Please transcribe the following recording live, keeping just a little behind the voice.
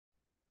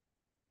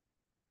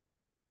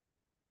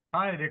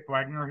Hi, Dick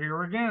Wagner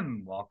here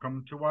again.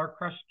 Welcome to our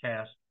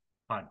Crestcast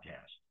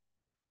podcast.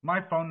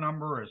 My phone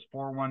number is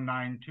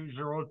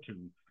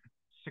 419-202-6745.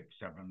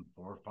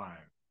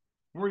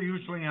 We're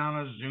usually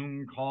on a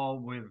Zoom call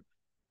with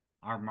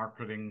our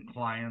marketing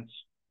clients,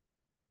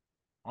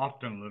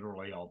 often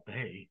literally all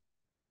day,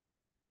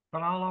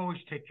 but I'll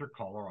always take your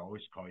call or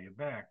always call you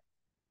back.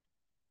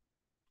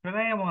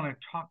 Today, I want to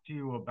talk to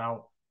you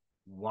about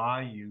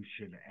why you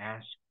should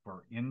ask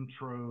for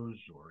intros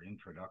or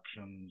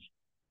introductions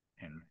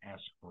and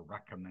ask for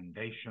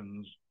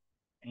recommendations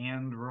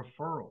and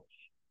referrals.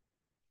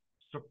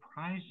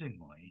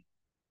 Surprisingly,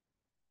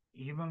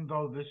 even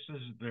though this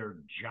is their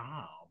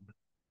job,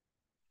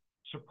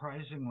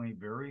 surprisingly,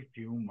 very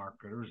few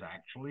marketers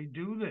actually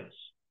do this.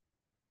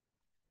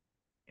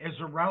 As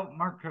a route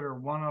marketer,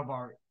 one of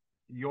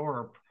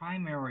your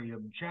primary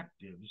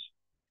objectives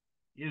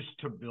is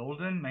to build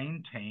and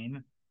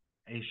maintain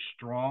a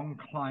strong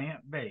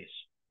client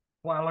base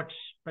while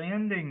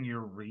expanding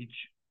your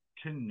reach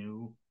to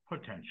new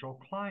potential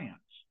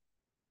clients.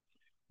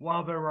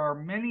 While there are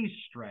many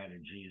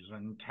strategies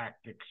and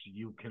tactics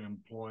you can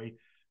employ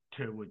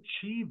to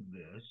achieve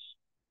this,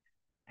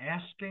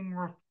 asking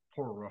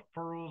for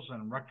referrals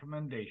and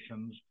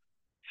recommendations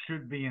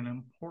should be an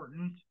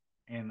important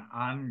and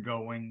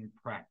ongoing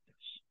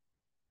practice.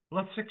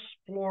 Let's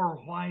explore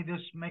why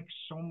this makes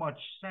so much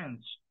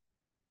sense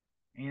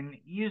and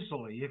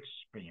easily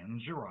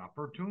expands your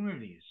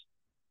opportunities.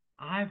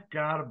 I've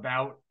got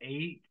about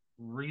 8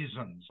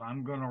 reasons.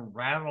 I'm going to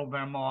rattle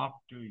them off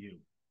to you.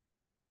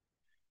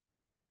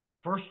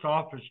 First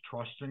off is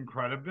trust and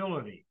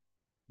credibility.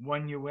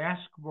 When you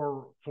ask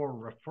for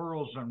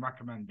referrals and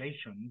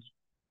recommendations,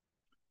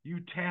 you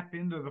tap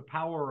into the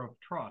power of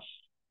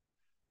trust.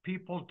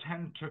 People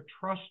tend to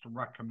trust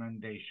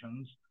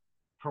recommendations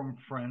from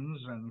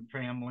friends and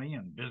family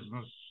and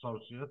business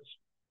associates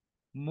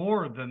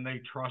more than they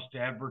trust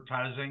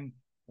advertising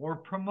or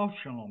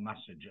promotional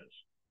messages.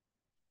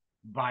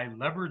 By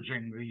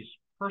leveraging these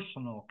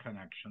personal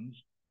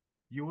connections,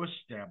 you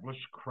establish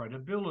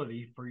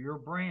credibility for your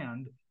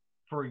brand,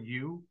 for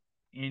you,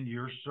 and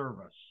your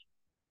service.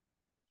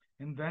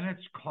 And then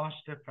it's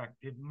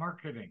cost-effective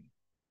marketing.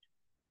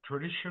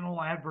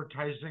 Traditional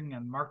advertising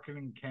and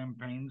marketing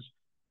campaigns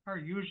are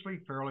usually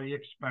fairly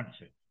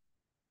expensive.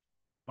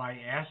 By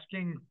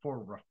asking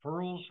for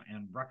referrals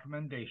and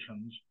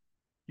recommendations,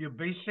 you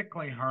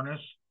basically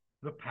harness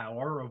the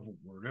power of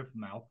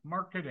word-of-mouth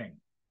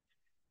marketing.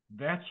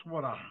 That's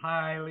what a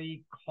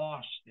highly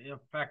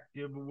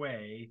cost-effective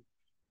way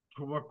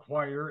to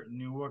acquire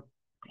new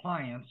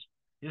clients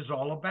is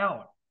all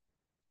about.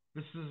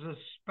 This is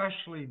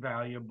especially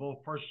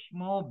valuable for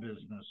small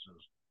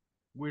businesses,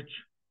 which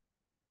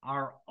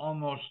are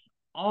almost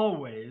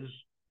always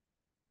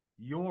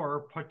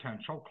your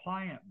potential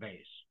client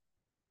base.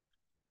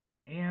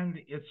 And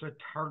it's a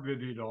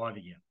targeted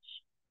audience.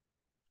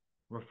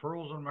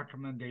 Referrals and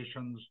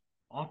recommendations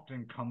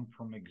often come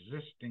from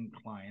existing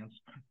clients,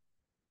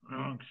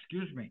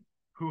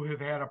 who have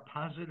had a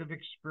positive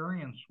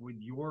experience with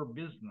your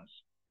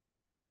business.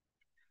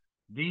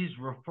 These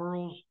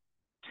referrals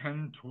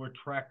tend to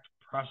attract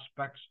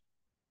prospects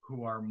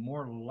who are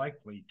more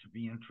likely to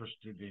be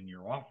interested in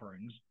your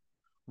offerings,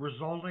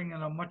 resulting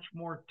in a much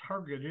more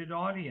targeted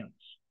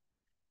audience.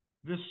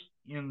 This,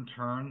 in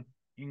turn,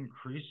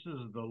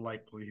 increases the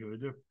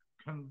likelihood of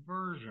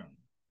conversion.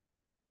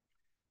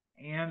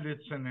 And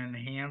it's an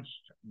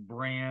enhanced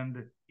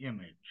brand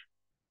image.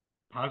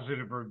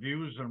 Positive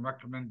reviews and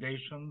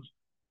recommendations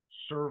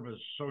serve as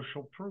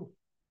social proof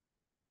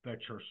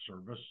that your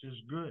service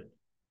is good.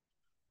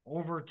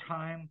 Over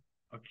time,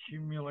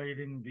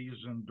 accumulating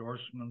these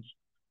endorsements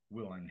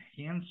will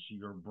enhance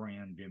your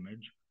brand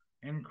image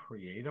and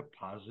create a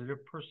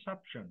positive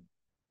perception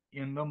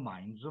in the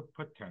minds of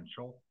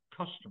potential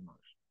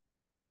customers.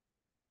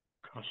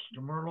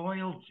 Customer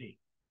loyalty.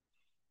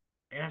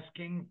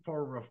 Asking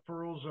for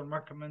referrals and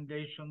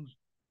recommendations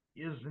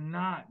is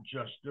not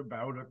just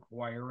about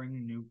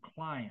acquiring new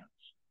clients.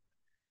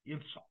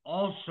 It's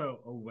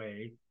also a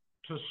way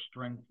to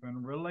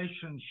strengthen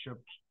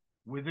relationships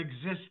with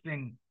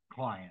existing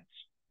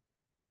clients.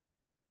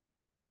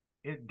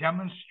 It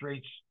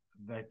demonstrates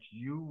that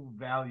you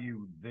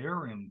value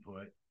their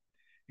input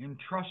and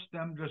trust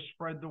them to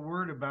spread the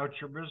word about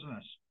your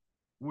business,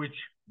 which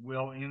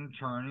will in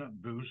turn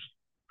boost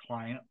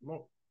client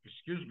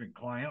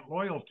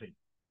loyalty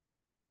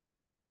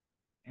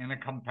and a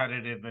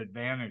competitive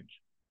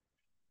advantage.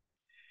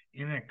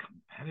 In a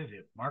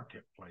competitive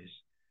marketplace,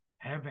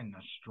 having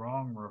a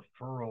strong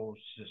referral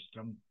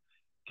system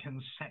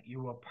can set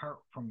you apart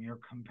from your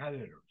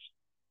competitors.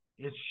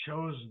 It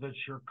shows that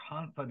you're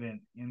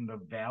confident in the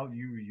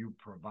value you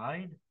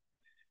provide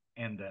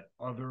and that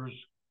others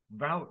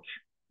vouch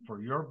for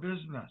your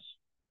business.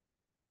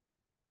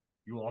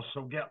 You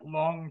also get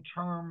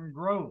long-term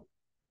growth.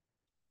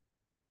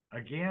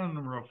 Again,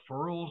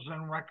 referrals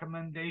and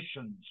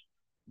recommendations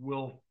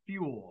will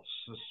fuel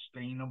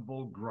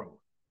sustainable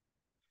growth.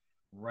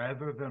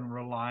 Rather than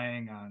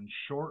relying on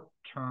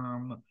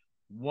short-term,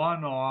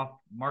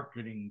 one-off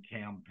marketing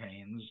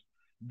campaigns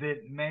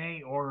that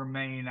may or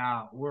may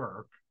not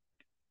work,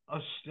 a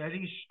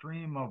steady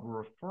stream of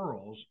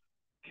referrals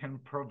can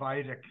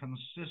provide a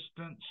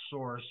consistent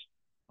source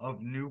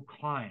of new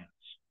clients,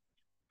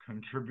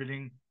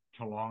 contributing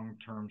to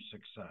long-term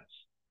success.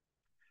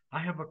 I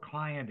have a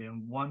client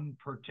in one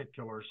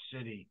particular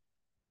city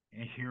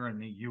here in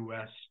the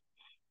U.S.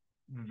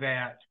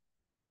 that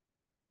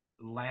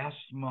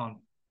last month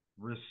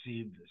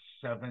received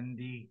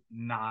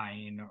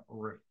 79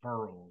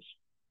 referrals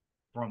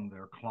from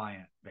their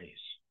client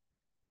base.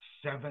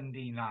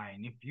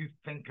 79. If you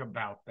think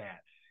about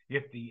that,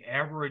 if the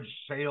average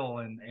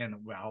sale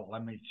well,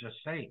 let me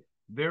just say,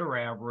 their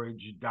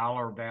average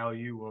dollar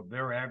value of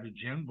their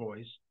average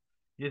invoice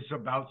is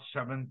about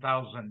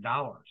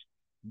 $7,000.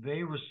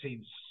 They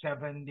received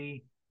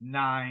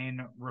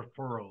 79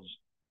 referrals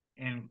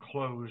and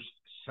closed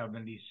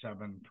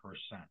 77%.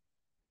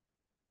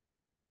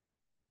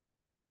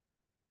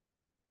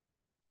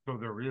 So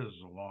there is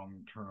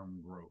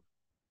long-term growth.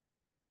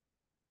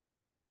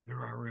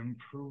 There are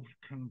improved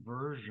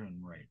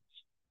conversion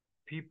rates.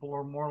 People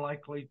are more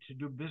likely to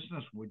do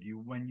business with you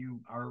when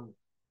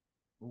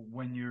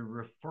you're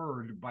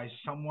referred by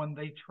someone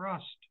they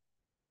trust.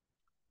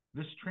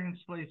 This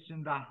translates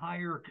into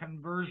higher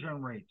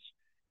conversion rates,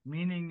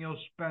 meaning you'll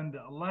spend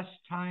less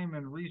time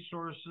and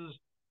resources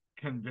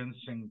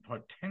convincing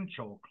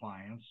potential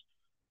clients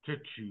to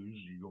choose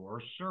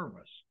your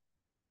service.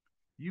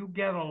 You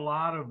get a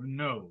lot of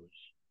no's,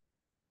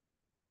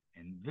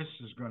 and this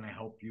is going to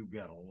help you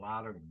get a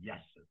lot of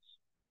yeses.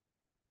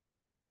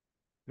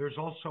 There's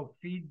also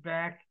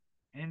feedback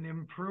and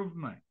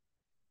improvement.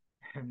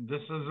 And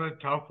this is a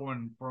tough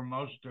one for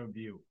most of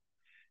you.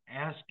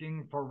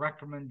 Asking for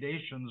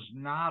recommendations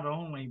not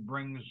only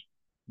brings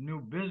new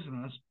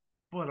business,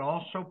 but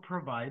also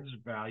provides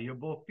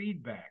valuable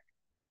feedback.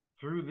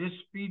 Through this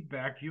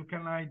feedback, you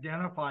can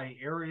identify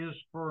areas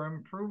for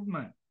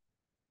improvement,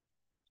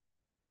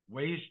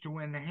 ways to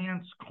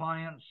enhance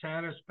client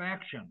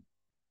satisfaction,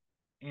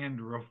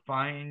 and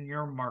refine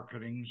your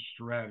marketing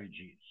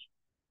strategies.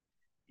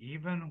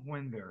 Even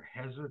when they're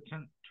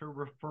hesitant to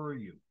refer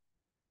you,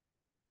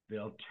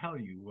 they'll tell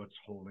you what's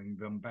holding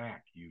them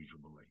back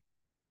usually.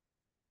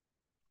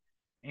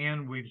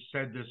 And we've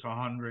said this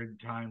 100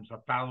 times,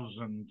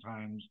 1,000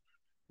 times,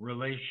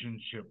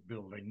 relationship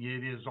building.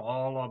 It is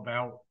all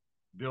about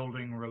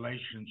building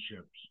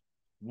relationships.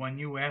 When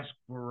you ask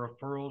for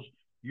referrals,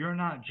 you're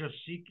not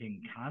just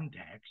seeking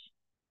contacts,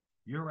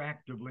 you're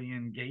actively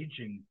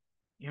engaging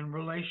in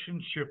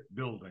relationship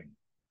building.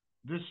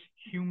 This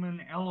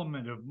human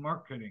element of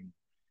marketing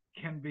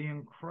can be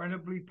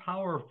incredibly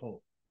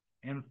powerful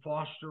and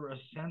foster a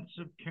sense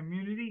of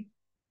community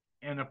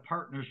and a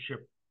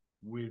partnership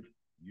with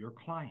your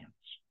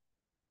clients.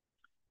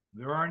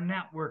 There are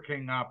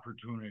networking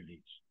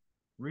opportunities.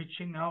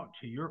 Reaching out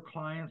to your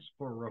clients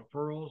for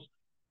referrals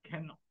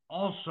can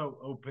also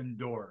open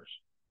doors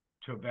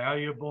to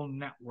valuable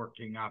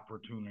networking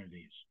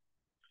opportunities.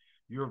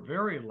 You're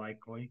very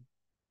likely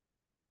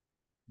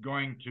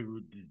going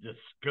to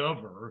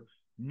discover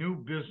new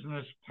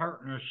business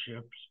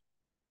partnerships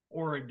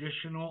or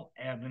additional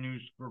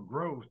avenues for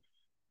growth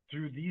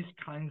through these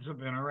kinds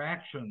of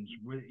interactions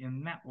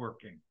in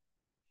networking.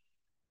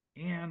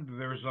 And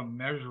there's a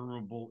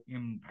measurable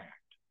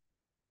impact.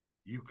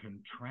 You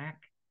can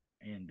track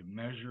and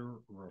measure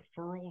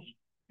referrals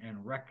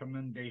and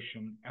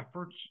recommendation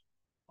efforts,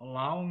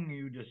 allowing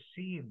you to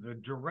see the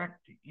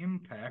direct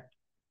impact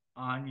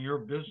on your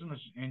business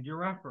and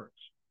your efforts.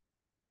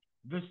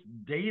 This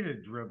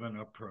data-driven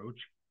approach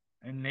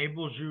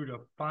enables you to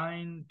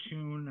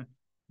fine-tune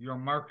your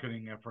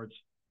marketing efforts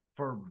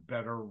for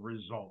better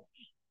results.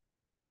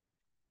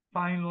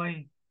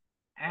 Finally,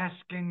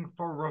 asking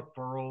for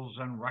referrals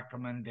and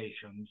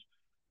recommendations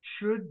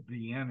should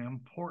be an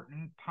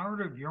important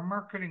part of your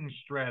marketing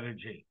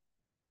strategy.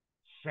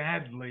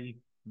 Sadly,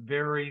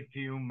 very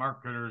few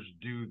marketers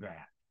do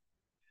that.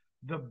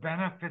 The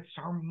benefits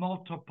are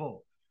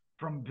multiple,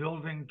 from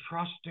building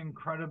trust and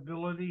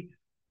credibility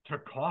to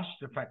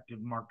cost-effective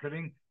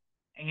marketing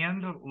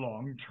and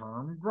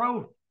long-term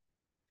growth.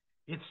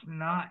 It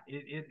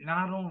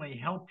not only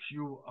helps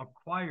you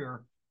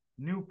acquire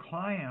new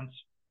clients,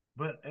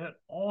 but it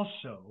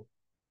also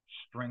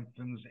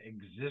strengthens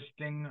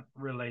existing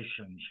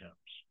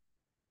relationships.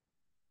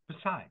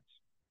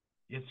 Besides,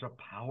 it's a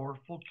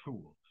powerful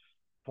tool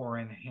for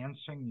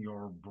enhancing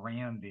your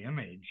brand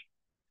image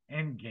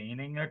and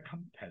gaining a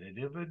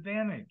competitive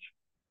advantage.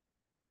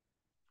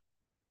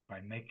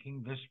 By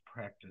making this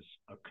practice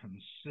a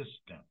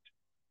consistent,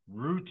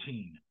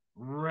 routine,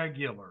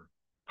 regular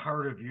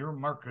part of your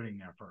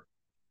marketing effort,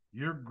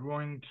 you're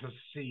going to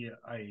see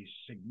a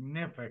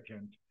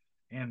significant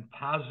and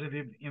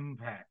positive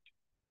impact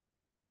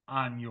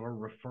on your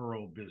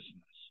referral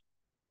business.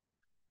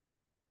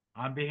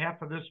 On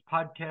behalf of this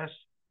podcast,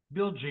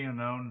 Bill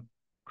Giannone,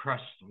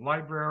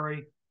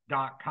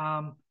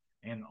 CrestLibrary.com,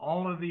 and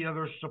all of the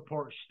other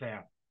support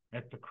staff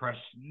at the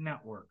Crest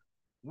Network,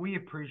 we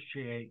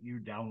appreciate you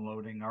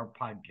downloading our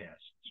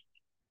podcasts.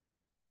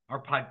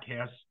 Our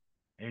podcasts,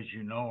 as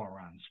you know, are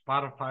on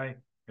Spotify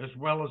as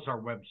well as our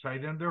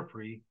website, and they're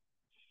free.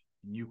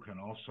 And you can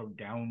also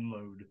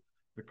download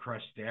the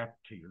Crest app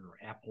to your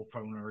Apple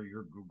phone or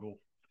your Google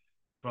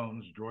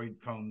phones, Droid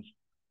phones,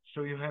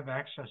 so you have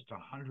access to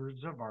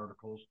hundreds of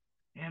articles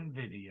and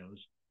videos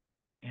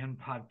and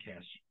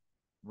podcasts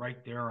right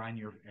there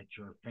at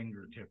your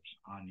fingertips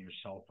on your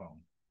cell phone.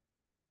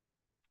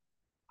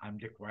 I'm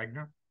Dick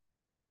Wagner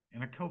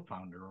and a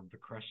co-founder of the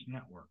Crest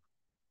Network.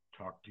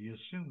 Talk to you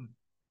soon.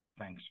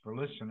 Thanks for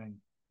listening.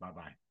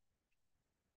 Bye-bye.